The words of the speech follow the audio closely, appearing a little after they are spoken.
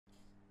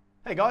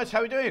Hey guys, how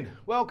are we doing?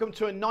 Welcome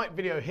to a night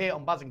video here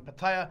on Buzzing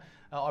Pattaya.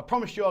 I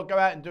promised you I'll go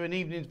out and do an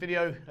evening's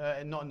video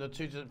and not in the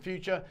too distant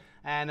future.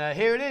 And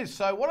here it is.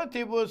 So what I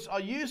did was I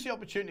used the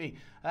opportunity.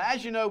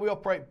 As you know, we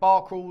operate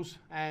bar crawls,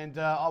 and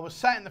I was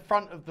sat in the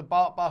front of the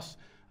bar bus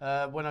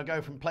when I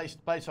go from place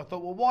to place. I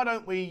thought, well, why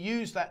don't we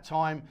use that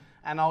time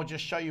and I'll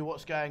just show you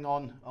what's going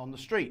on the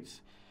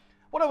streets.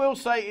 What I will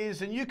say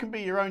is, and you can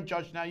be your own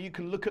judge now, you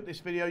can look at this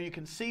video, you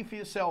can see for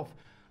yourself.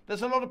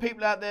 There's a lot of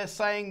people out there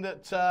saying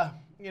that,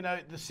 you know,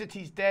 the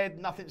city's dead,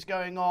 nothing's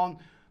going on,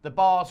 the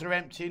bars are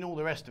empty and all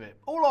the rest of it.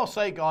 All I'll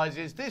say, guys,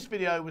 is this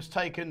video was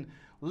taken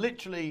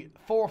literally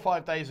 4 or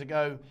 5 days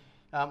ago.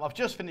 I've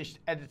just finished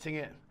editing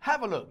it.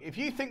 Have a look. If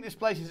you think this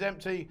place is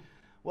empty,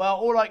 well,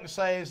 all I can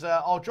say is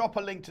I'll drop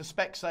a link to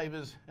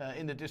Specsavers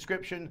in the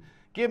description.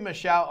 Give them a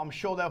shout. I'm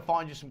sure they'll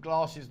find you some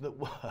glasses that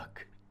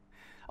work.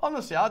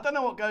 Honestly, I don't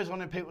know what goes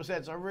on in people's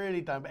heads. I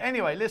really don't. But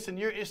anyway, listen,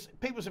 it's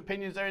people's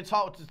opinions. They're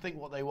entitled to think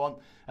what they want.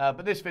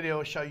 But this video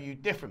will show you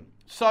different.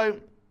 So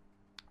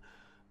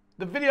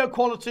the video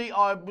quality,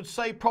 I would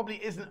say, probably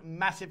isn't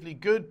massively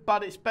good,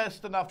 but it's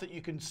best enough that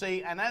you can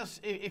see. And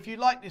if you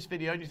like this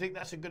video and you think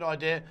that's a good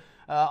idea,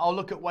 I'll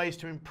look at ways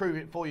to improve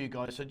it for you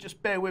guys. So just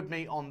bear with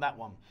me on that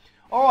one.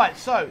 All right,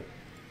 so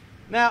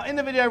now in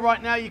the video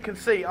right now, you can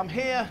see I'm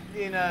here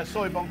in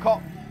Soi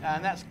Bangkok,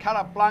 and that's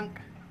Club Blanc,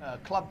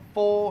 Club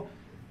 4,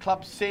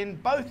 Club Sin.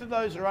 Both of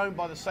those are owned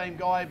by the same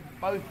guy.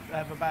 Both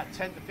have about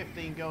 10 to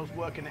 15 girls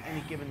working at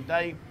any given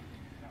day.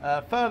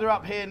 Further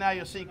up here now,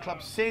 you'll see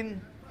Club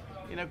Sin.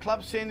 You know,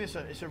 Club Sin is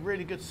a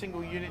really good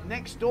single unit.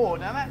 Next door,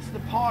 now that's the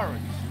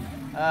Pirates.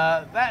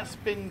 That's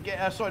been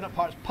sorry, not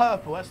Pirates,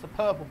 Purple. That's the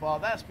Purple bar.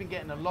 That's been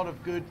getting a lot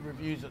of good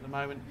reviews at the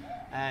moment,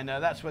 and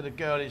that's where the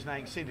girl is now.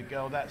 You can see the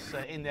girl that's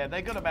in there.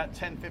 They've got about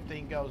 10,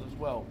 15 girls as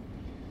well.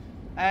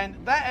 And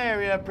that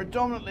area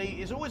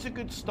predominantly is always a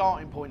good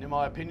starting point, in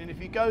my opinion.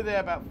 If you go there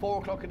about 4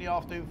 o'clock in the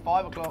afternoon,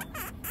 5 o'clock,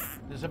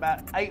 there's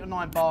about 8 or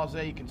 9 bars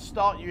there. You can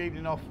start your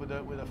evening off with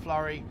a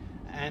flurry.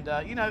 And,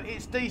 you know,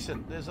 it's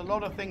decent. There's a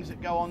lot of things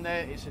that go on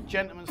there. It's a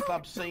gentleman's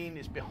club scene.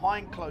 It's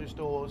behind closed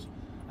doors.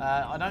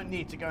 I don't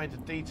need to go into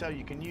detail.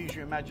 You can use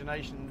your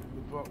imagination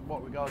with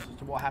what regards as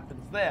to what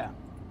happens there.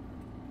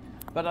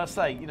 But I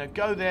say, you know,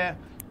 go there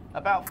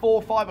about 4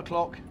 or 5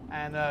 o'clock,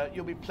 and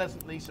you'll be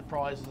pleasantly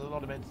surprised. There's a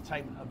lot of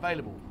entertainment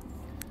available.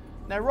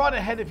 Now, right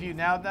ahead of you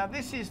now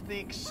this is the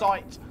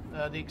Excite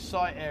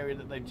area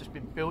that they've just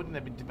been building.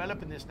 They've been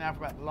developing this now for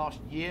about the last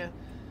year.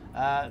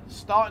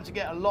 Starting to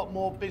get a lot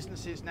more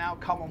businesses now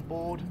come on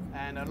board,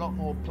 and a lot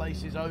more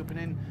places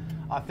opening.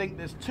 I think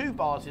there's 2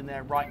 bars in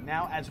there right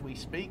now as we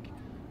speak.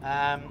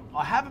 I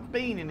haven't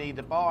been in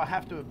either bar, I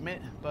have to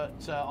admit,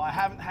 but I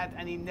haven't had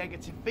any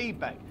negative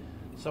feedback.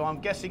 So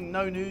I'm guessing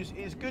no news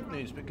is good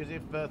news, because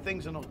if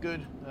things are not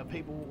good,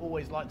 people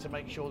always like to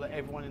make sure that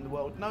everyone in the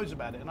world knows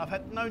about it. And I've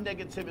had no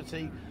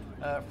negativity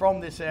from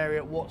this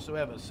area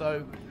whatsoever.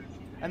 So,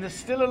 and there's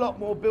still a lot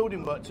more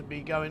building work to be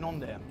going on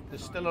there.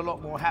 There's still a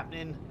lot more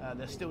happening.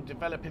 They're still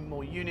developing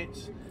more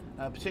units,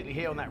 particularly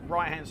here on that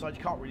right-hand side.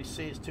 You can't really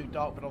see, it's too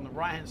dark, but on the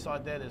right-hand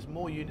side there's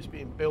more units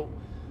being built.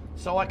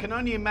 So I can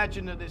only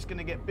imagine that it's going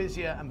to get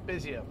busier and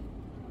busier.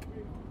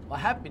 I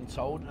have been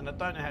told, and I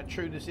don't know how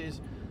true this is,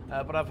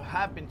 but I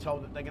have been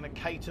told that they're going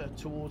to cater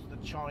towards the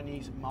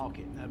Chinese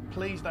market. Now,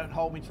 please don't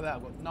hold me to that.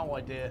 I've got no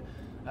idea,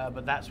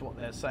 but that's what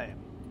they're saying.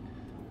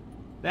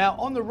 Now,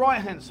 on the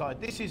right-hand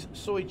side, this is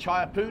Soi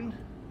Chaiapun,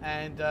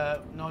 and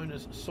known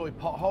as Soi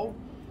Pothole.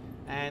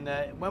 And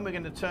when we're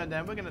going to turn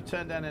down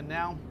there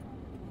now.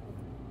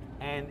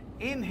 And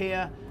in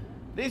here,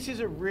 this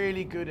is a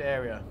really good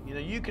area. You know,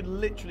 you could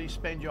literally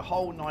spend your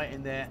whole night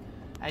in there,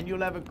 and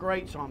you'll have a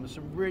great time. There's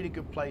some really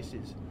good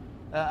places.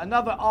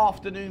 Another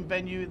afternoon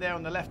venue there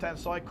on the left-hand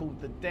side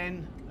called The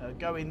Den.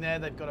 Go in there,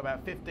 they've got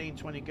about 15,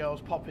 20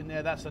 girls pop in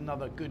there. That's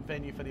another good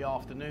venue for the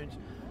afternoons.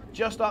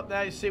 Just up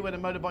there, you see where the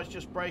motorbike's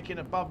just braking.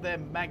 Above there,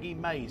 Maggie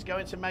Mays. Go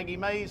into Maggie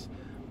Mays,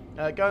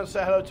 go and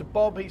say hello to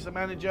Bob, he's the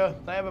manager.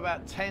 They have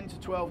about 10 to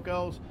 12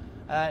 girls.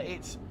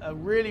 It's a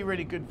really,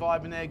 really good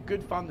vibe in there,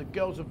 good fun. The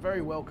girls are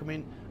very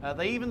welcoming.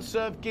 They even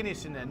serve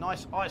Guinness in there,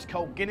 nice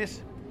ice-cold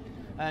Guinness.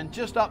 And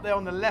just up there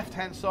on the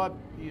left-hand side,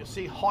 you'll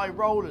see High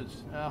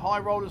Rollers. High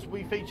Rollers,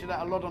 we feature that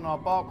a lot on our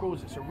bar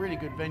crawls. It's a really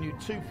good venue,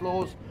 2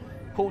 floors,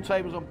 pool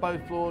tables on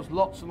both floors,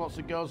 lots and lots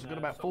of girls. We've got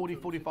about 40,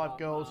 45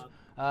 girls.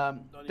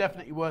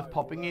 Definitely worth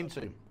popping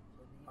into.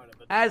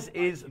 As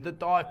is the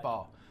dive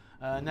bar.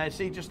 Now,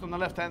 see just on the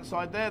left-hand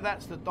side there,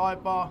 that's the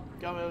dive bar.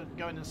 Go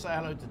in and say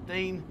hello to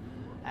Dean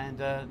and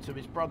to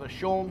his brother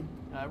Sean.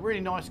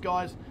 Really nice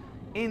guys.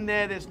 In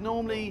there, there's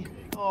normally,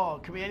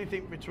 it can be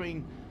anything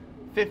between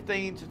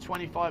 15 to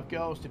 25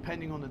 girls,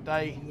 depending on the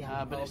day,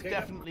 but it's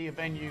definitely a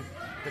venue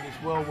that is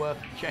well worth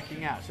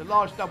checking out. It's a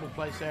large double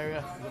place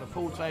area. We've got a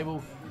pool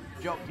table.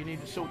 Jock, you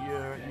need to sort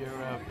your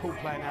pool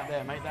playing out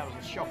there, mate. That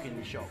was a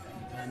shocking shot.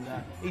 And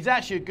he's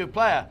actually a good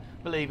player,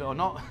 believe it or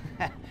not.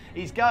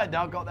 He's gutted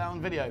now, got that on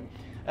video.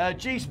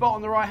 G-Spot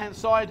on the right-hand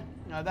side,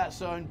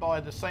 that's owned by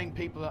the same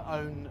people that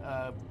own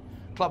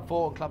Club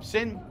 4 and Club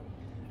Sin.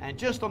 And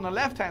just on the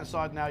left-hand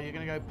side now, you're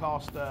going to go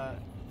past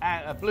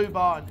Blue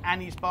Bar and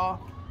Annie's Bar.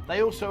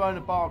 They also own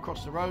a bar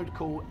across the road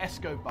called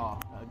Esco Bar.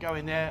 Go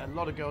in there, a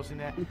lot of girls in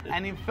there.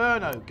 And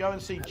Inferno, go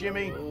and see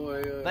Jimmy.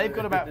 They've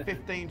got about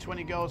 15,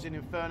 20 girls in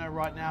Inferno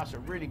right now. It's a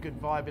really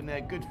good vibe in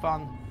there, good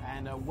fun,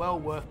 and well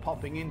worth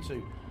popping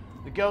into.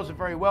 The girls are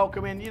very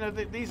welcoming. You know,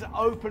 these are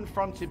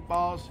open-fronted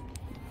bars,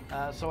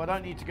 so I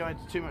don't need to go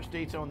into too much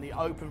detail on the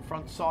open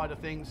front side of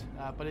things,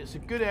 but it's a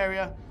good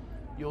area.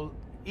 You'll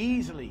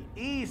easily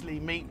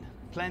meet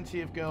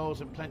plenty of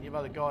girls and plenty of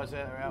other guys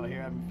that are out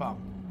here having fun.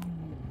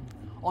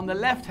 On the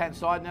left-hand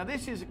side, now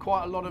this is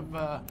quite a lot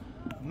of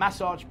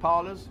massage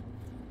parlors.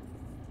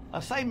 I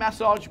say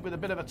massage with a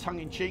bit of a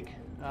tongue-in-cheek,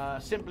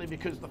 simply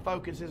because the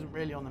focus isn't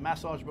really on the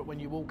massage, but when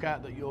you walk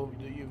out, that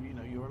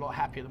you're a lot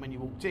happier than when you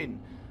walked in.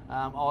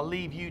 I'll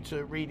leave you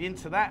to read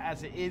into that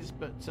as it is,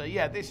 but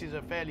yeah, this is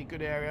a fairly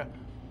good area.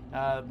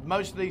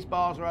 Most of these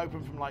bars are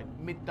open from like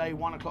midday,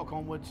 1 o'clock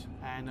onwards,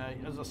 and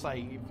as I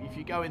say, if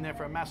you go in there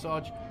for a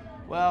massage,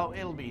 well,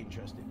 it'll be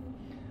interesting.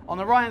 On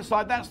the right hand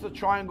side, that's the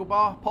Triangle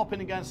Bar. Pop in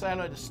and go and say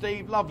hello to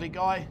Steve, lovely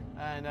guy,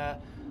 and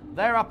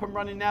they're up and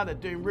running now. They're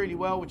doing really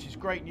well, which is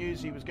great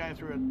news. He was going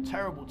through a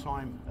terrible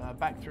time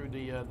back through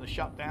the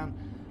shutdown.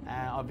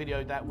 I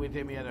videoed that with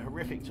him. He had a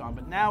horrific time,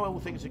 but now all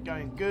things are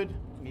going good.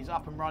 He's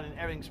up and running,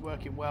 everything's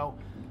working well.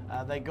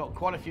 They got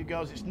quite a few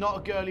girls. It's not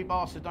a girly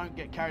bar, so don't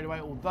get carried away,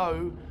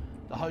 although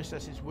the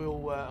hostesses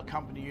will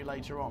accompany you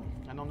later on.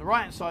 And on the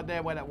right hand side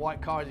there, where that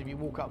white car is, if you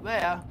walk up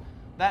there,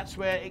 that's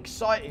where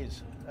Excite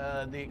is,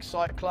 the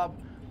Excite Club.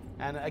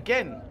 And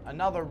again,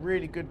 another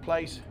really good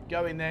place.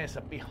 Go in there. It's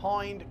a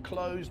behind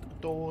closed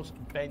doors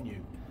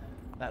venue.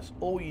 That's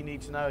all you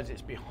need to know, is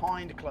it's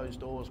behind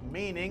closed doors,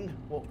 meaning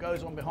what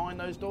goes on behind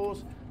those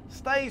doors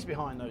stays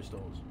behind those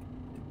doors.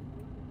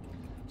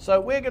 So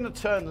we're going to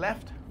turn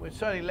left. We're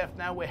turning left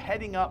now. We're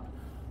heading up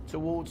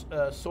towards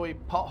Soy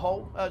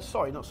Boomerang.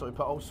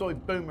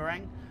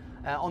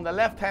 On the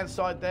left-hand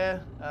side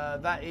there,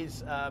 that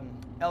is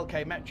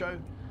LK Metro,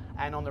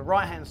 and on the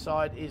right-hand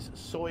side is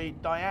Soy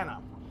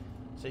Diana.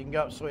 So you can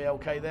go up Soy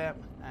LK there,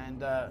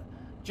 and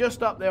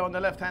just up there on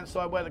the left-hand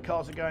side where the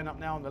cars are going up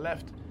now on the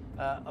left,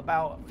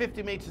 about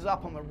 50 meters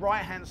up on the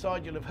right-hand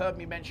side, you'll have heard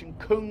me mention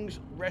Kung's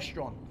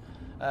Restaurant.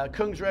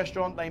 Kung's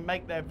Restaurant, they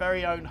make their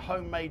very own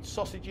homemade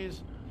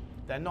sausages.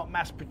 They're not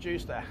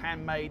mass-produced, they're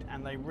handmade,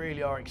 and they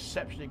really are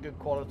exceptionally good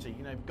quality.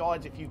 You know,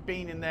 guys, if you've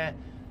been in there,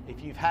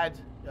 if you've had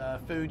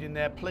food in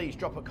there, please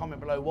drop a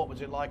comment below. What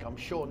was it like? I'm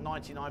sure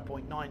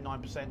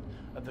 99.99%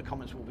 of the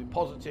comments will be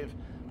positive.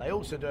 They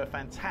also do a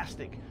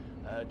fantastic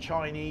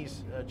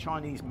Chinese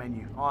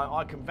menu.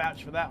 I can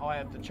vouch for that. I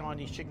have the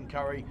Chinese chicken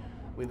curry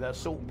with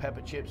salt and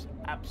pepper chips.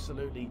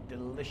 Absolutely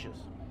delicious.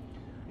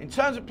 In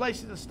terms of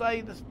places to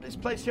stay, this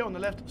place here on the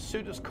left,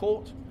 Suitors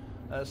Court.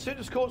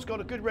 Suitors Court's got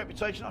a good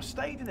reputation. I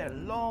stayed in there a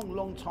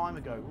long time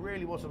ago. It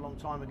really was a long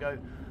time ago.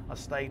 I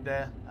stayed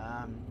there,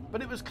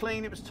 but it was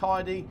clean, it was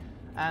tidy,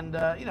 and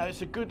you know,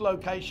 it's a good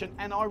location.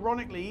 And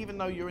ironically, even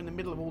though you're in the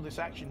middle of all this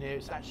action here,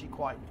 it's actually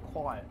quite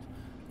quiet.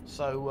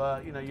 So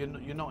you know,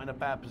 you're not in a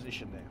bad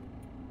position there.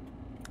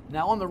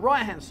 Now on the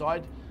right-hand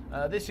side,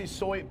 this is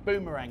Soy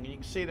Boomerang, and you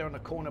can see there on the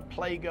corner,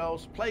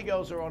 Playgirls.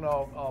 Playgirls are on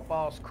our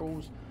bars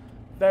cruise.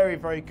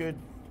 Very good.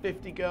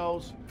 50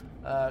 girls.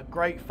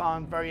 Great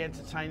fun, very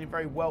entertaining,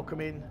 very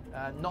welcoming,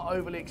 not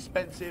overly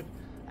expensive,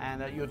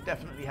 and you'll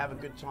definitely have a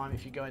good time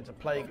if you go into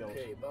Playgirls.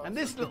 Okay, and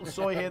this little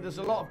soy here, there's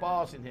a lot of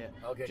bars in here.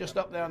 Okay. Just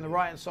up there on the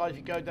right hand side, if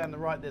you go down the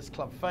right, there's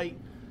Club Fate.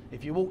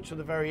 If you walk to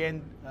the very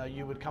end,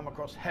 you would come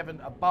across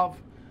Heaven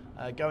Above.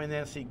 Go in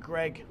there and see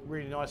Greg,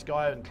 really nice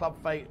guy, and Club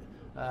Fate.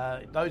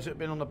 Those that have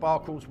been on the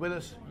bar cruise with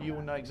us, you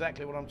will know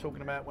exactly what I'm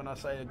talking about when I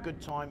say a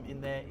good time in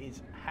there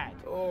is had.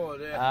 Oh,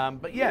 yeah.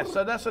 But yeah,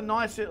 so that's a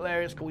nice little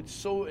area.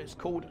 It's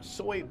called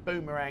Soy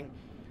Boomerang,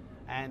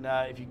 and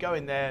if you go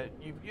in there,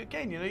 you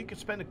can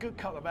spend a good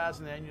couple of hours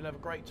in there and you'll have a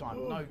great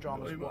time. No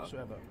dramas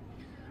whatsoever.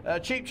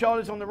 Cheap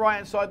Charlie's on the right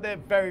hand side there.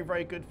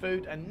 Very good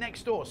food. And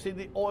next door, see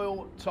the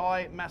oil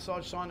Thai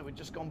massage sign that we've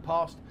just gone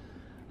past.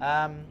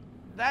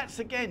 That's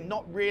again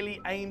not really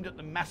aimed at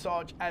the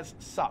massage as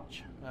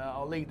such.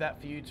 I'll leave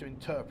that for you to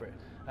interpret.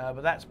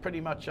 But that's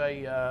pretty much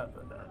a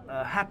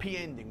happy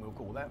ending, we'll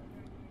call that.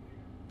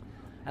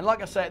 And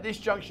like I say, at this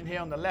junction here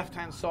on the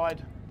left-hand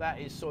side, that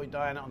is Soy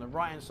Diana. On the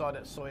right-hand side,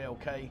 that's Soy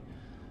LK.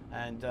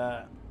 And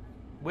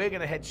we're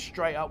going to head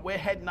straight up. We're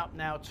heading up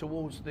now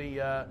towards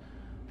the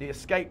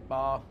Escape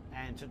Bar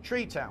and to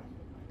Tree Town.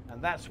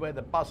 And that's where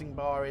the Buzzing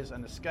Bar is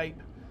and Escape.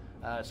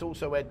 It's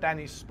also where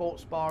Danny's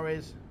Sports Bar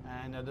is.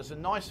 And there's a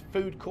nice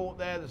food court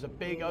there. There's a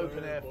big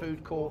open air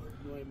food court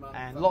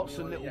and lots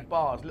of little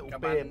bars, little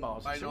beer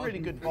bars. It's a really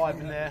good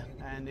vibe in there.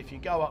 And if you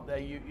go up there,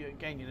 you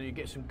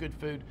get some good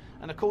food.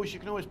 And of course, you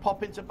can always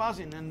pop into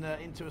Buzzing and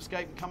into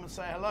Escape and come and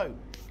say hello.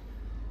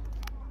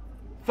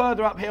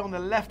 Further up here on the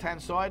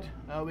left-hand side,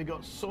 we've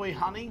got Soy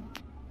Honey.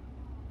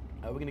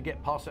 We're going to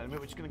get past that in a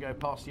minute. We're just going to go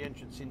past the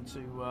entrance into.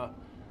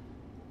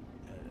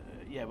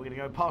 We're going to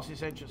go past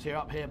this entrance here,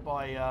 up here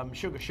by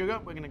Sugar.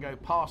 We're going to go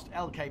past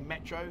LK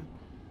Metro.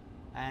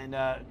 And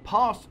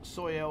past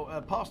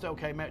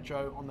LK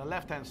Metro, on the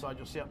left-hand side,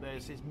 you'll see up there,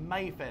 it says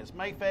Mayfair's.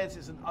 Mayfair's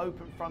is an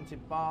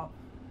open-fronted bar.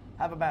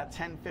 Have about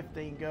 10,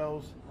 15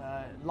 girls.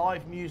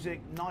 Live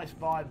music, nice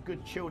vibe,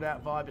 good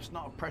chilled-out vibe. It's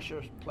not a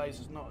pressure place.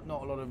 There's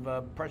not a lot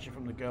of pressure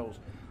from the girls.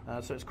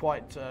 So it's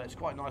quite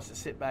nice to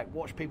sit back,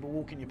 watch people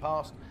walking you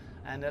past,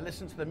 and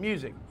listen to the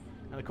music.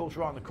 And of course,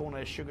 right on the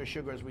corner is Sugar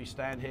Sugar as we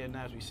stand here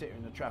now, as we sit here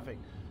in the traffic.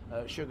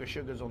 Sugar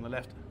Sugar's on the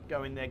left.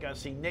 Go in there, go and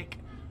see Nick.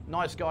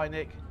 Nice guy,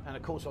 Nick. And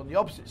of course, on the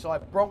opposite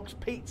side, Bronx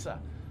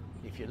Pizza.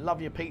 If you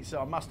love your pizza,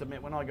 I must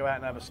admit, when I go out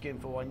and have a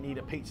skinful, I need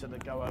a pizza to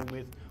go home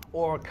with,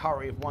 or a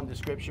curry of one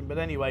description. But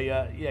anyway,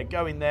 yeah,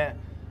 go in there,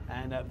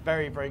 and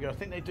very, very good. I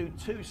think they do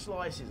 2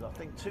 slices. I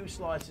think 2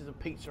 slices of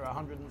pizza are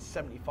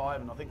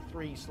 175, and I think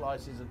 3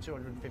 slices are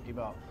 250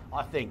 baht.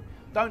 I think.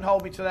 Don't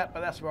hold me to that,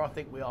 but that's where I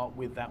think we are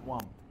with that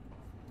one.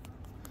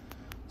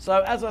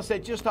 So as I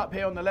said, just up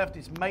here on the left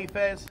is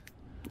Mayfair's.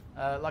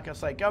 Like I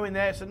say, go in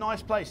there. It's a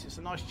nice place. It's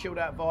a nice chilled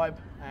out vibe,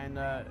 and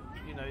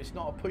you know, it's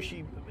not a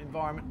pushy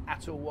environment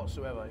at all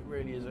whatsoever. It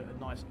really is a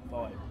nice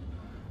vibe.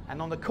 And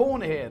on the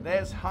corner here,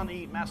 there's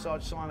Honey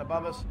Massage sign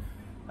above us.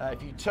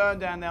 If you turn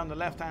down there on the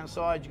left-hand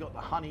side, you've got the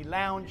Honey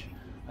Lounge.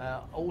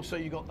 Also,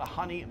 you've got the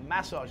Honey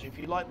Massage. If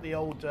you like the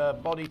old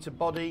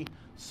body-to-body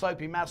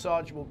soapy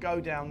massage, we'll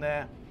go down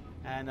there,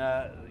 and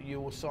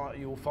you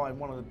will find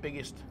one of the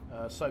biggest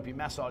soapy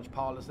massage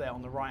parlours there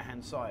on the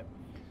right-hand side.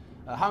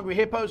 Hungry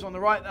Hippos on the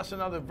right, that's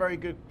another very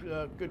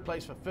good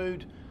place for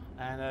food,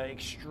 and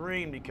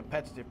extremely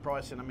competitive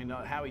pricing. I mean,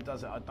 how he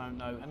does it, I don't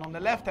know. And on the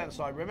left-hand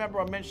side, remember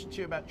I mentioned to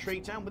you about Tree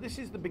Town, but this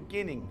is the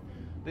beginning.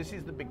 This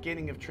is the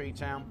beginning of Tree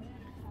Town.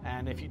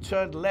 And if you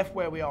turn left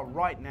where we are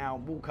right now,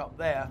 walk up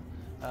there,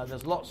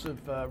 there's lots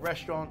of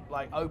restaurant,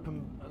 like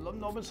open, I'm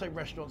not going to say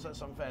restaurants,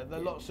 that's unfair. There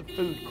are lots of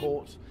food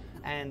courts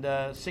and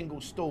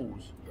single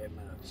stalls.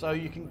 So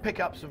you can pick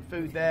up some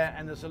food there,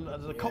 and there's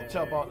a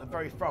cocktail bar at the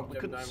very front. We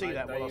couldn't see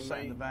that while I was sat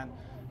in the van,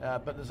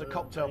 but there's a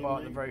cocktail bar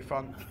at the very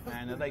front,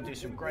 and they do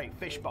some great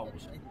fish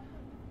bowls.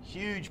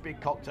 Huge,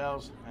 big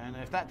cocktails, and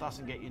if that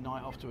doesn't get your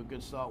night off to a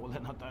good start, well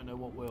then I don't know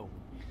what will.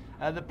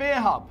 The beer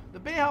hub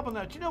on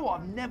there. Do you know what?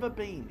 I've never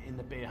been in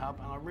the beer hub,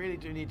 and I really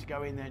do need to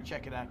go in there and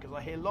check it out, because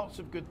I hear lots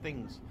of good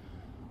things.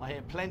 I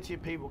hear plenty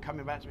of people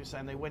coming back to me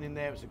saying they went in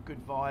there, it was a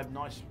good vibe,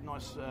 nice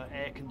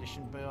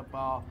air-conditioned beer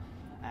bar,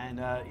 and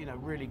you know,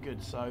 really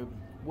good. So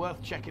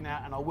worth checking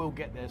out, and I will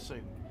get there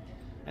soon.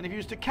 And if you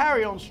was to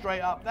carry on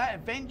straight up, that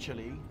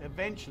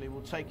eventually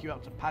will take you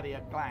up to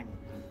Pattaya Klang.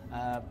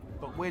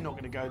 But we're not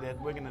going to go there.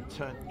 We're going to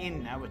turn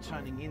in now. We're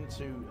turning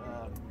into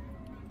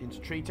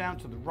Tree Town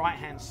to the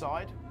right-hand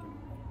side.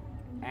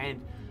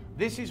 And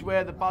this is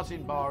where the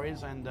Buzzing Bar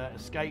is, and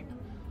Escape.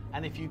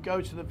 And if you go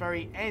to the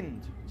very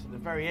end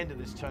of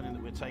this turning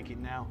that we're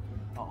taking now,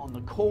 on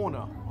the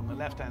corner on the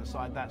left-hand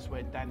side, that's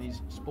where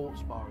Danny's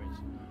Sports Bar is.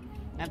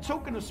 Now,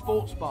 talking of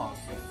sports bars,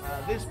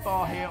 this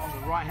bar here on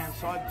the right-hand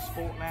side, the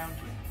Sport Lounge,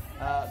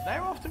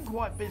 they're often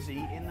quite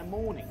busy in the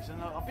mornings,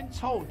 and I've been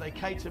told they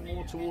cater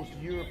more towards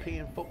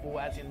European football,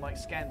 as in like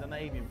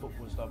Scandinavian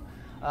football and stuff.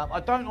 I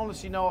don't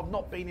honestly know, I've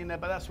not been in there,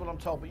 but that's what I'm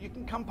told. But you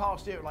can come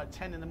past here at like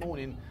 10 in the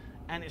morning,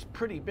 and it's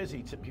pretty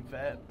busy, to be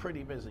fair,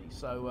 pretty busy.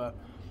 So,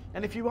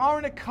 and if you are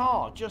in a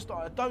car,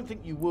 I don't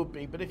think you would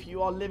be, but if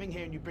you are living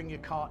here and you bring your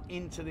car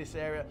into this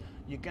area,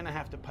 you're going to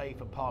have to pay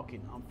for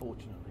parking,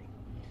 unfortunately.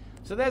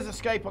 So there's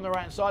Escape on the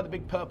right hand side, the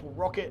big purple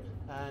rocket,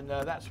 and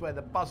that's where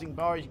the Buzzing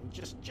Bar is. You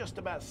can just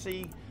about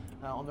see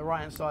on the right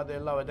hand side there,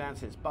 lower down,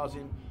 says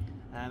Buzzing.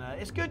 And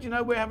it's good, you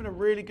know, we're having a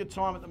really good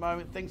time at the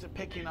moment. Things are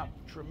picking up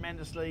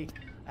tremendously.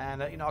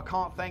 And, you know, I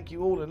can't thank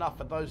you all enough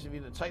for those of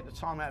you that take the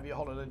time out of your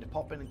holiday to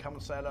pop in and come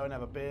and say hello and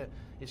have a beer.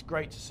 It's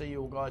great to see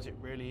you all, guys. It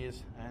really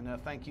is. And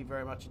thank you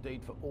very much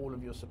indeed for all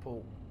of your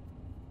support.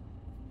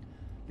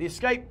 The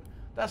Escape,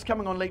 that's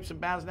coming on leaps and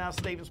bounds now.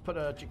 Stephen's put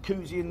a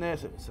jacuzzi in there.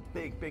 So it's a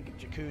big, big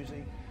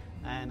jacuzzi.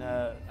 And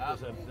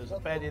there's a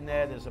bed in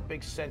there. There's a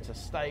big centre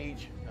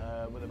stage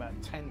with about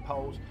 10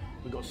 poles.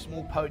 We've got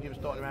small podiums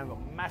dotted around. We've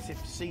got massive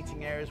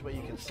seating areas where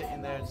you can sit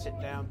in there and sit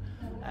down.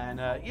 And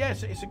yeah,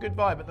 it's a good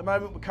vibe. At the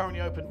moment, we're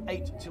currently open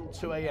 8 till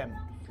 2 a.m.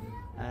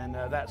 And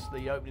that's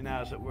the opening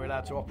hours that we're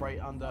allowed to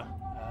operate under.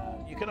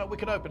 We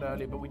could open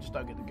early, but we just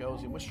don't get the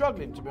girls in. We're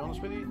struggling, to be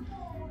honest with you.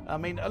 I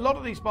mean, a lot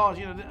of these bars,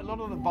 you know, a lot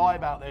of the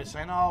vibe out there is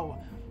saying, oh,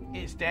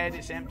 it's dead,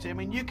 it's empty. I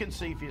mean, you can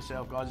see for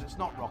yourself, guys, it's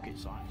not rocket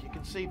science. You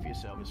can see for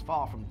yourself, it's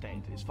far from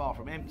dead, it's far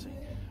from empty.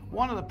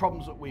 One of the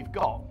problems that we've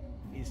got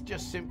is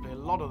just simply a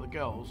lot of the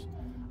girls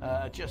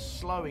are just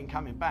slow in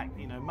coming back.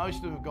 You know, most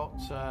of them have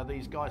got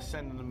these guys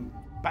sending them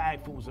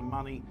bagfuls of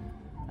money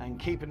and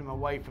keeping them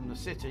away from the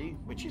city,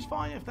 which is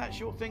fine. If that's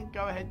your thing,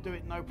 go ahead, do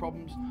it, no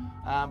problems.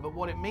 But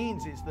what it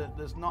means is that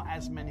there's not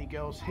as many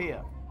girls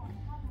here.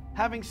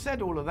 Having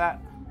said all of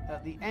that,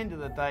 at the end of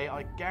the day,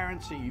 I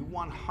guarantee you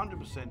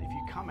 100% if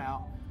you come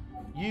out,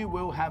 you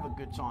will have a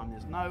good time.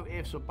 There's no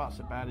ifs or buts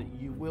about it.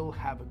 You will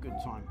have a good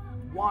time,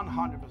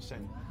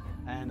 100%.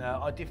 And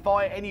I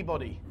defy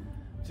anybody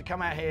to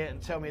come out here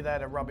and tell me they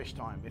had a rubbish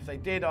time. If they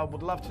did, I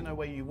would love to know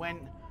where you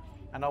went.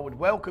 and I would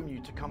welcome you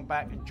to come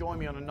back and join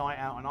me on a night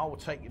out, and I will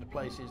take you to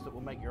places that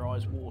will make your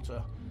eyes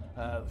water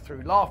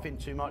through laughing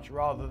too much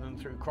rather than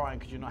through crying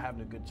because you're not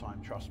having a good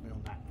time. Trust me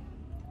on that.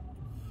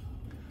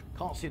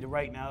 Can't see the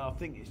rate now. I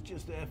think it's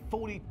just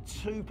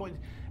 42 points.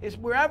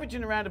 We're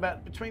averaging around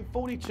about between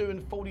 42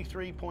 and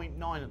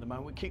 43.9 at the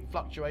moment. We keep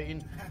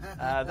fluctuating.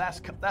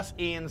 That's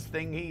Ian's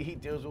thing. He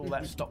deals with all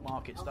that stock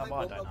market stuff.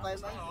 I don't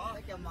understand.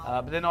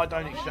 But then I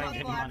don't exchange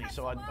any money,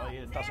 so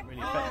it doesn't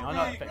really affect me. I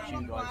know it affects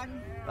you guys.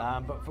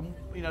 But from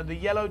the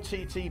yellow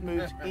TT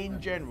booths in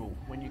general,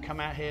 when you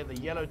come out here, the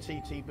yellow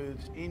TT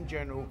booths in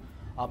general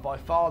are by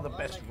far the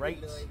best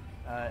rates.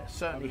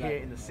 Certainly here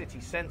in the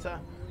city centre.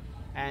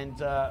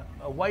 And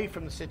away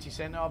from the city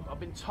centre, I've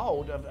been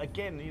told,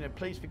 again,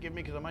 please forgive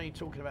me because I'm only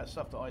talking about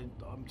stuff that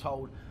I'm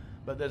told,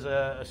 but there's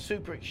a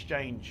super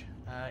exchange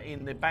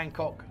in the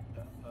Bangkok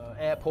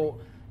airport.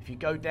 If you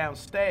go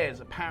downstairs,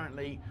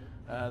 apparently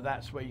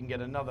that's where you can get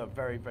another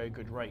very, very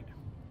good rate.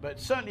 But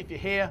certainly if you're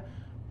here,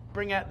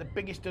 bring out the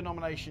biggest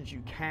denominations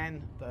you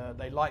can.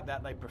 They like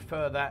that, they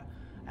prefer that.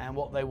 And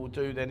what they will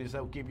do then is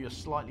they'll give you a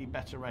slightly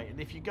better rate. And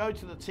if you go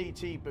to the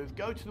TT booth,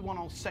 go to the one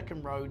on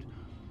Second Road.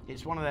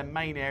 It's one of their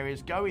main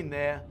areas. Go in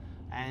there,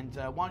 and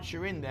once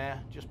you're in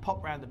there, just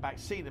pop round the back,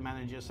 see the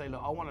manager, say,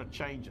 look, I want to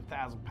change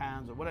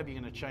 £1,000 or whatever you're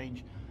going to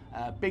change,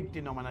 big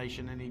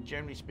denomination, and he,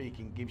 generally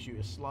speaking, gives you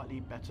a slightly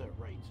better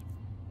rate.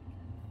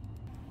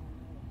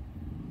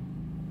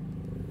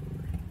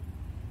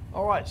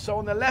 All right, so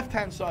on the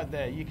left-hand side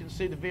there, you can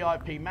see the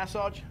VIP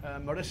massage,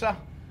 Marissa.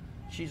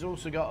 She's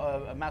also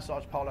got a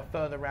massage parlour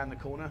further around the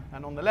corner.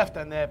 And on the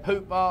left-hand there,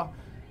 Poop Bar.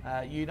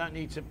 You don't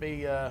need to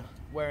be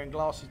wearing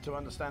glasses to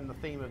understand the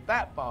theme of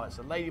that bar. It's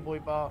a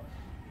ladyboy bar,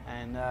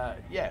 and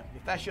yeah,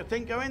 if that's your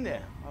thing, go in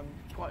there. I'm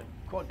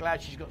quite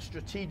glad she's got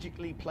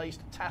strategically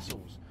placed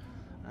tassels.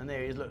 And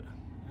there he is, look,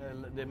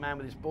 the man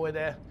with his boy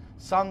there.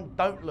 Son,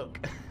 don't look.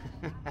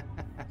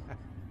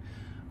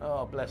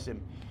 Oh, bless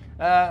him.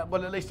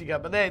 Well, at least you go.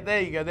 But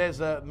there you go. There's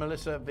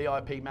Melissa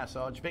VIP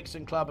massage.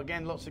 Vixen Club,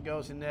 again, lots of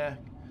girls in there.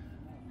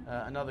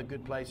 Another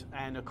good place.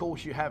 And of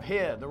course you have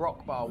here the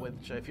rock bar,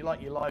 which if you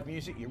like your live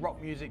music, your rock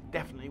music,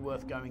 definitely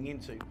worth going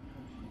into.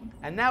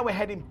 And now we're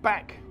heading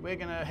back. We're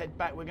going to head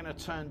back. We're going to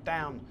turn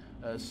down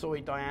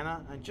Soy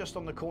Diana. And just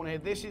on the corner here,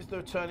 this is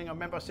the turning. I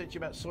remember I said to you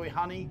about Soy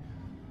Honey.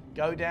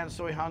 Go down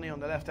Soy Honey on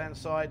the left-hand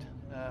side.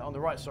 On the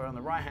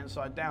right-hand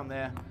side down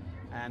there.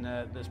 And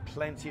there's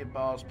plenty of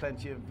bars,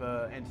 plenty of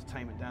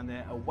entertainment down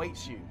there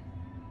awaits you.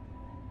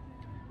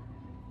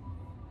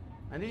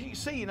 And as you can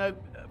see,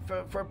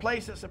 for a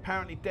place that's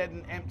apparently dead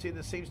and empty,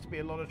 there seems to be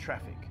a lot of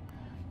traffic.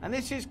 And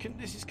this is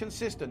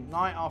consistent,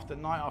 night after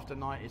night after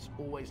night. It's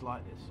always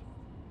like this.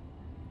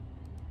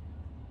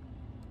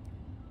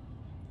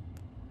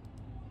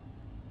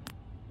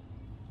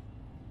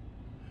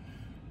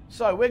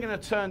 So we're going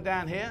to turn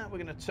down here. We're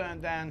going to turn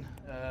down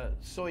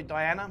Soy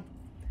Diana.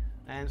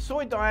 And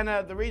Soy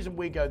Diana, the reason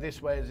we go this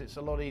way is it's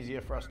a lot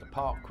easier for us to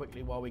park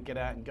quickly while we get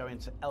out and go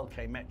into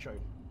LK Metro.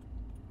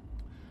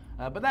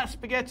 But that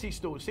spaghetti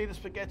stall, see the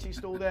spaghetti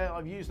stall there?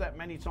 I've used that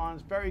many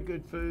times. Very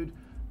good food,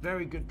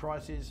 very good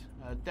prices.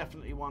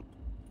 Definitely one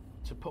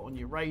to put on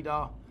your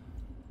radar.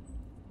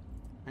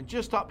 And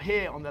just up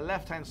here on the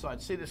left-hand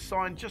side, see the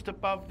sign just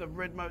above the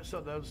red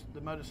motorcycle, the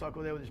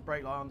motorcycle there with its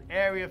brake light on,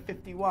 Area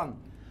 51.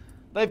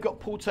 They've got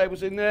pool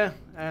tables in there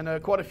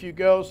and quite a few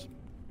girls.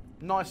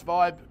 Nice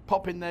vibe.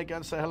 Pop in there, go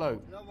and say hello.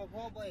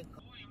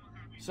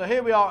 So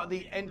here we are at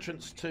the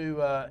entrance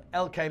to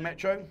LK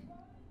Metro.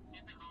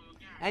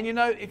 And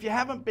if you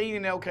haven't been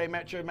in LK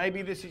Metro,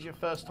 maybe this is your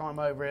first time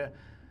over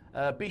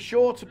here, be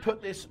sure to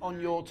put this on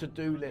your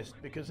to-do list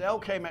because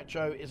LK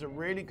Metro is a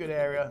really good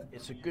area.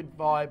 It's a good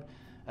vibe.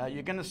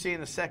 You're going to see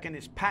in a second,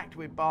 it's packed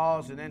with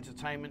bars and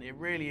entertainment. It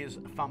really is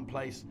a fun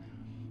place.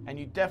 And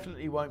you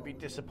definitely won't be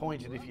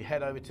disappointed if you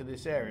head over to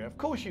this area. Of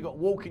course, you've got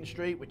Walking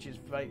Street, which is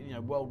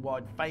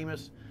worldwide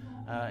famous.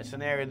 It's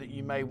an area that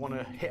you may want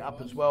to hit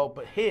up as well.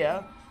 But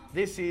here,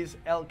 this is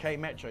LK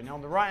Metro. Now,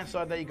 on the right-hand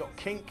side there, you've got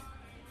Kink.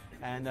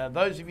 And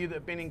those of you that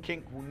have been in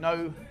Kink will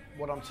know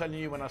what I'm telling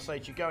you when I say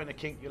to you, go into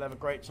Kink, you'll have a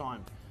great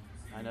time.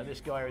 And this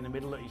guy in the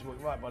middle, he's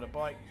walking right by the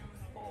bike.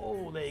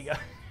 Oh, there you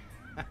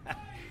go.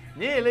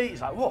 Nearly.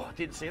 He's like, whoa,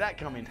 didn't see that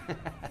coming.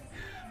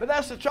 But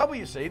that's the trouble,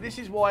 you see. This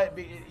is why,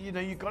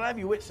 you've got to have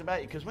your wits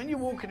about you. Because when you're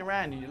walking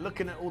around and you're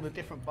looking at all the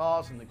different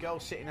bars and the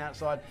girls sitting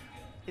outside,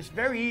 it's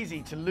very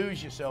easy to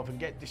lose yourself and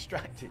get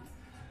distracted.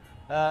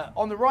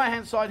 On the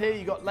right-hand side here,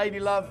 you've got Lady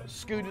Love,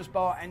 Scooters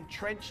Bar, and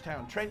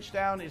Trenchtown.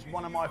 Trenchtown is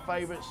one of my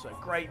favourites.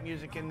 Great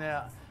music in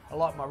there. I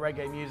like my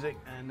reggae music,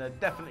 and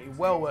definitely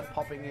well worth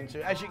popping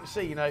into. As you can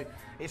see,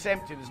 it's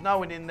empty. There's no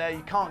one in there.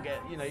 You can't get,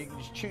 you can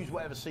just choose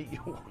whatever seat you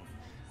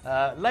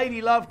want.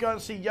 Lady Love, go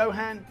and see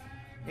Johan.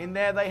 In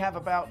there, they have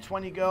about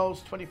 20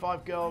 girls,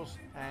 25 girls,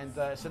 and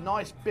it's a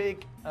nice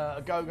big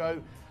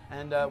go-go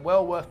and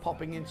well worth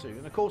popping into.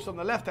 And of course, on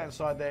the left-hand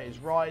side there is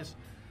Rise.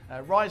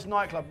 Rise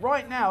nightclub.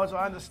 Right now, as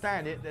I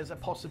understand it, there's a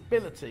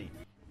possibility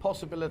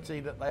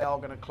that they are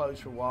going to close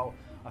for a while.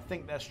 I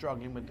think they're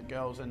struggling with the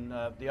girls and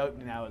the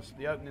opening hours.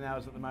 The opening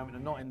hours at the moment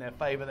are not in their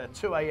favour. They're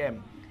 2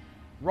 a.m.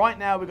 Right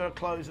now we've got to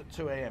close at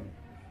 2 a.m.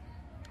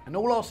 And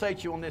all I'll say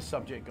to you on this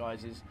subject,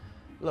 guys, is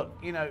look,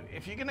 you know,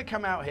 if you're going to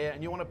come out here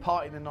and you want to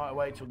party the night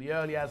away till the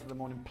early hours of the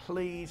morning,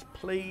 please,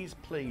 please,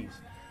 please,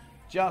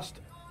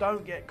 just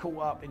don't get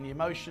caught up in the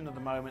emotion of the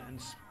moment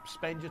and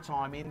spend your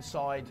time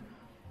inside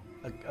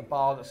a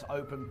bar that's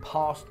open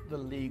past the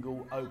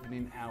legal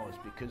opening hours.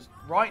 Because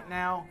right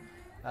now,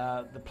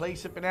 the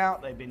police have been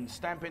out, they've been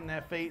stamping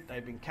their feet,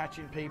 they've been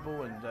catching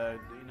people, and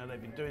you know,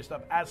 they've been doing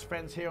stuff. As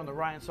Friends here on the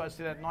right hand side,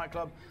 see that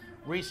nightclub,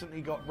 recently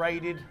got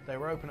raided. They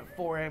were open at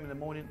 4 a.m. in the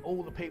morning.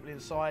 All the people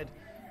inside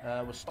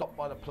were stopped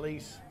by the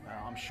police.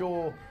 I'm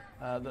sure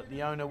that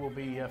the owner will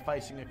be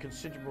facing a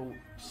considerable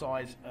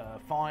size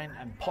fine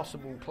and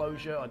possible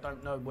closure. I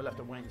don't know, we'll have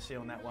to wait and see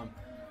on that one.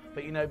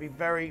 But you know, be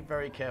very,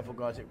 very careful,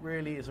 guys. It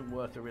really isn't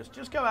worth the risk.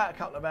 Just go out a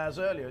couple of hours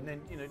earlier and then,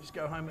 you know, just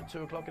go home at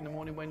 2 o'clock in the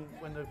morning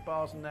when the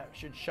bars and that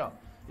should shut.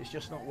 It's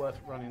just not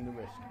worth running the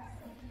risk.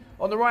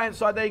 On the right hand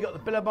side there, you got the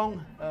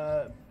Billabong.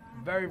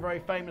 Very, very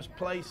famous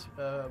place,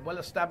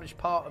 well-established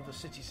part of the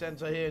city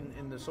centre here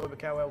in the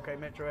Soibacau LK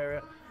metro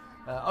area.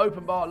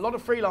 Open bar, a lot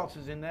of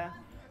freelancers in there,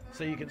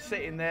 so you can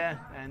sit in there,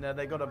 and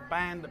they've got a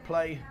band that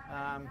play.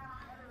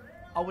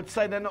 I would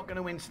say they're not going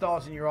to win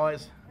Stars in Your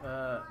Eyes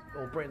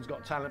or Britain's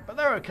Got Talent, but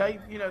they're okay.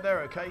 You know,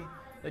 they're okay.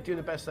 They do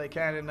the best they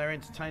can, and they're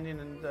entertaining,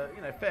 and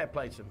you know, fair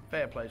play to them.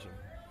 Fair play to them.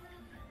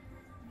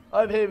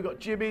 Over here we've got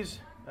Jibby's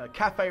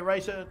Cafe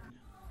Racer.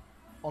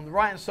 On the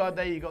right hand side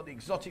there, you've got the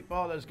exotic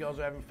bar. Those girls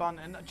are having fun.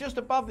 And just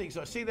above the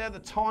exotic, see there, the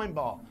Time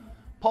Bar.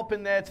 Pop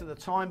in there to the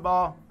Time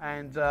Bar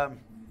and go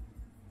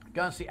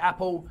and see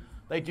Apple.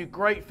 They do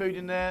great food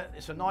in there.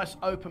 It's a nice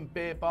open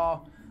beer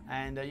bar,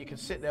 and you can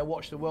sit there,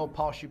 watch the world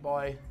pass you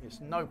by.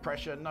 It's no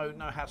pressure, no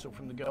hassle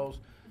from the girls.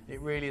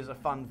 It really is a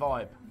fun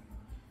vibe.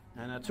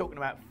 And talking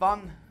about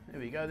fun, here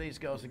we go. These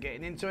girls are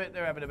getting into it.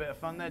 They're having a bit of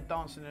fun. They're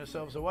dancing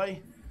themselves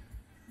away.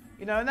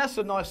 You know, and that's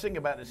the nice thing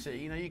about the city.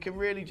 You know, you can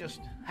really just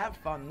have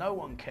fun. No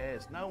one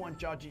cares. No one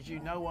judges you.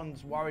 No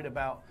one's worried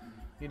about,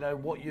 you know,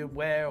 what you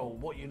wear or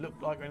what you look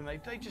like or anything.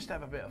 They just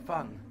have a bit of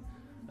fun.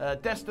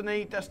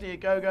 Destiny A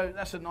Go-Go,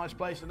 that's a nice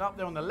place. And up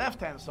there on the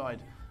left-hand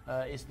side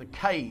is the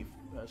Cave.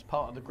 As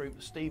part of the group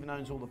that Stephen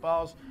owns all the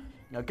bars.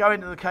 You know, go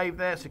into the Cave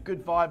there. It's a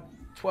good vibe.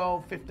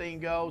 12, 15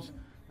 girls.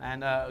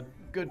 And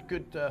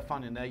good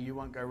fun in there. You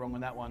won't go wrong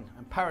with that one.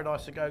 And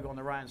Paradise A Go-Go on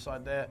the right-hand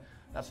side there.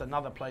 That's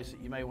another place that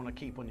you may want to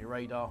keep on your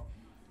radar.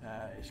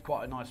 It's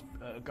quite a nice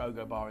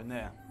go-go bar in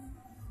there.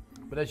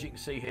 But as you can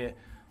see here,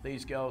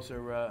 these girls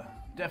are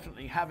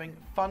definitely having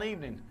a fun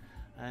evening.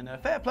 And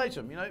fair play to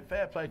them, you know,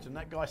 fair play to them.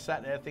 That guy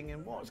sat there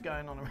thinking, what's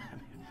going on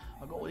around here?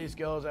 I've got all these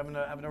girls having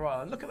a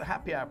right. And look at the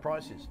happy hour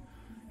prices.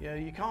 You know,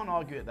 you can't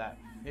argue at that.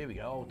 Here we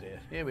go, oh dear,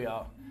 here we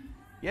are.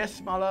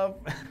 Yes, my love.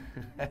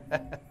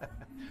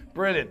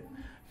 Brilliant.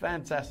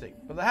 Fantastic.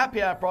 But the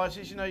happy hour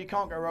prices, you know, you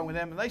can't go wrong with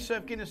them. And they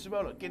serve Guinness as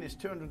well. Look, Guinness,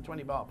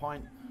 220 baht a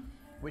pint,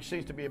 which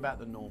seems to be about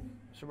the norm.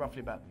 So roughly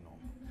about the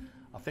norm.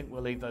 I think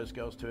we'll leave those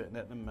girls to it and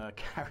let them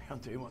carry on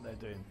doing what they're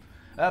doing.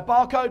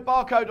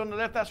 Barcode on the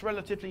left, that's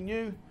relatively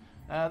new.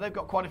 They've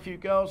got quite a few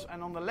girls.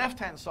 And on the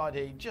left-hand side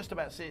here, you just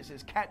about see it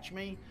says Catch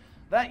Me.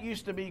 That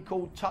used to be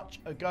called Touch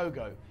A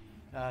Go-Go.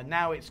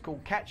 Now it's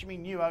called Catch Me,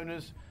 new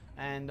owners.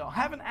 And I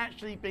haven't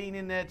actually been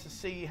in there to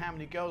see how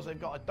many girls they've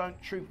got. I don't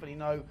truthfully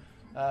know.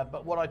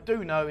 But what I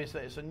do know is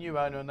that it's a new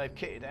owner and they've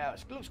kitted it out.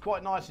 It looks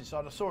quite nice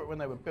inside. I saw it when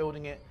they were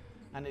building it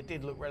and it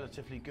did look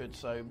relatively good.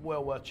 So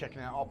well worth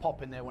checking out. I'll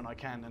pop in there when I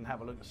can and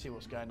have a look and see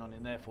what's going on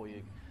in there for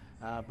you.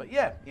 But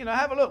yeah, you know,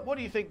 have a look. What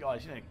do you think,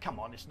 guys? You know, come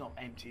on, it's not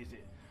empty, is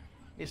it?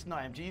 It's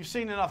not empty. You've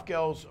seen enough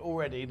girls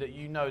already that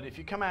you know that if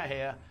you come out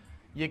here,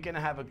 you're going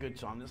to have a good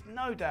time. There's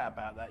no doubt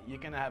about that. You're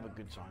going to have a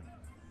good time.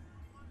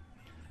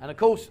 And of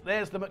course,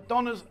 there's the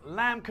McDonald's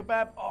lamb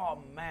kebab. Oh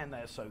man,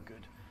 they're so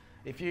good.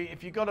 If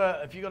you got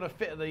a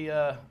fit of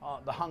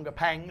the hunger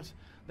pangs,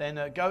 then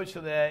go to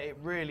there. It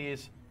really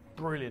is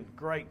brilliant,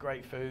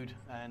 great food.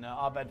 And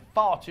I've had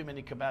far too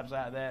many kebabs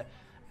out of there,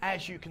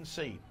 as you can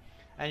see.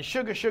 And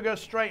Sugar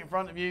straight in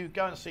front of you.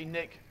 Go and see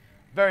Nick.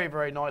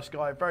 Very nice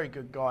guy, very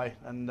good guy.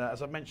 And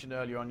as I mentioned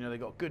earlier on, you know, they've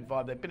got a good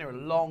vibe. They've been here a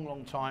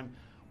long time,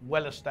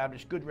 well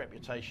established, good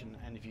reputation.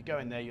 And if you go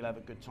in there, you'll have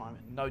a good time,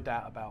 no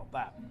doubt about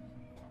that.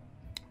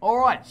 All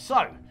right,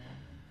 so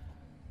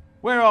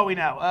where are we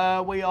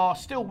now? We're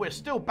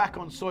still back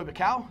on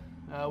Soibacau.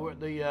 We're at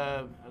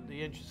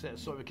the entrance there at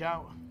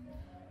Soibacau,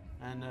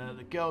 and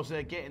the girls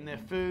there getting their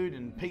food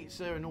and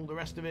pizza and all the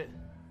rest of it.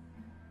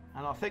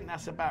 And I think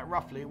that's about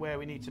roughly where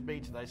we need to be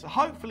today. So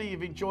hopefully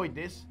you've enjoyed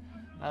this.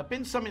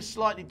 Been something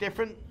slightly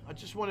different. I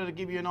just wanted to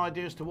give you an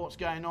idea as to what's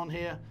going on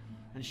here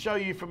and show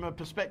you from a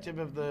perspective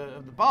of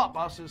the BART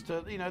bus as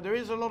to, you know, there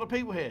is a lot of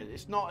people here.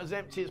 It's not as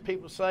empty as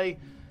people say.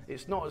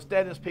 It's not as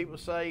dead as people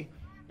say.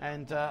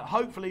 And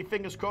hopefully,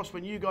 fingers crossed,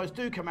 when you guys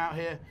do come out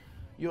here,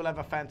 you'll have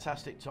a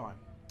fantastic time.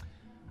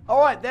 All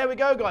right, there we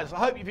go, guys. I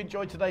hope you've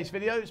enjoyed today's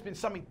video. It's been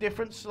something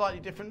different, slightly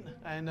different.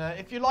 And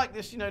if you like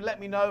this, you know, let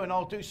me know and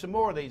I'll do some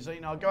more of these.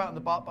 You know, I go out on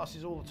the BART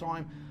buses all the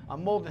time.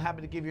 I'm more than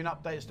happy to give you an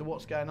update as to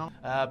what's going on.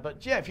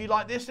 But yeah, if you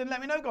like this, then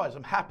let me know, guys.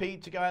 I'm happy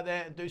to go out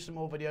there and do some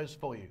more videos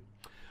for you.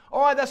 All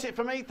right, that's it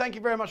for me. Thank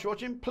you very much for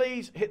watching.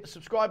 Please hit the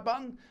subscribe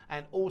button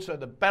and also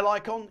the bell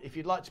icon if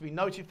you'd like to be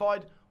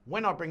notified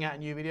when I bring out a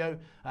new video.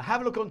 Have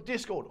a look on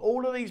Discord.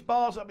 All of these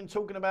bars I've been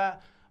talking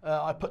about,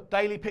 I put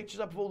daily pictures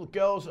up of all the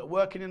girls that are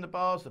working in the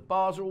bars. The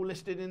bars are all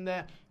listed in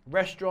there.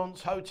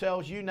 Restaurants,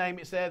 hotels, you name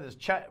it's there. There's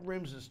chat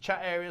rooms, there's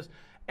chat areas.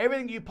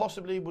 Everything you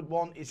possibly would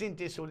want is in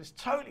Discord. It's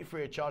totally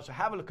free of charge, so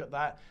have a look at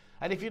that.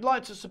 And if you'd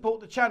like to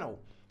support the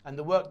channel and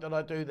the work that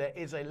I do, there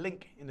is a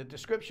link in the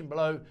description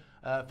below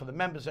for the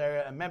members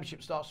area, and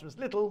membership starts from as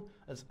little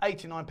as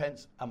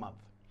 89p a month.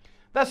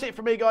 That's it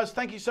from me, guys.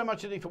 Thank you so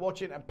much indeed for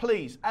watching, and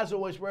please, as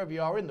always, wherever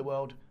you are in the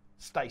world,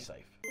 stay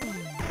safe.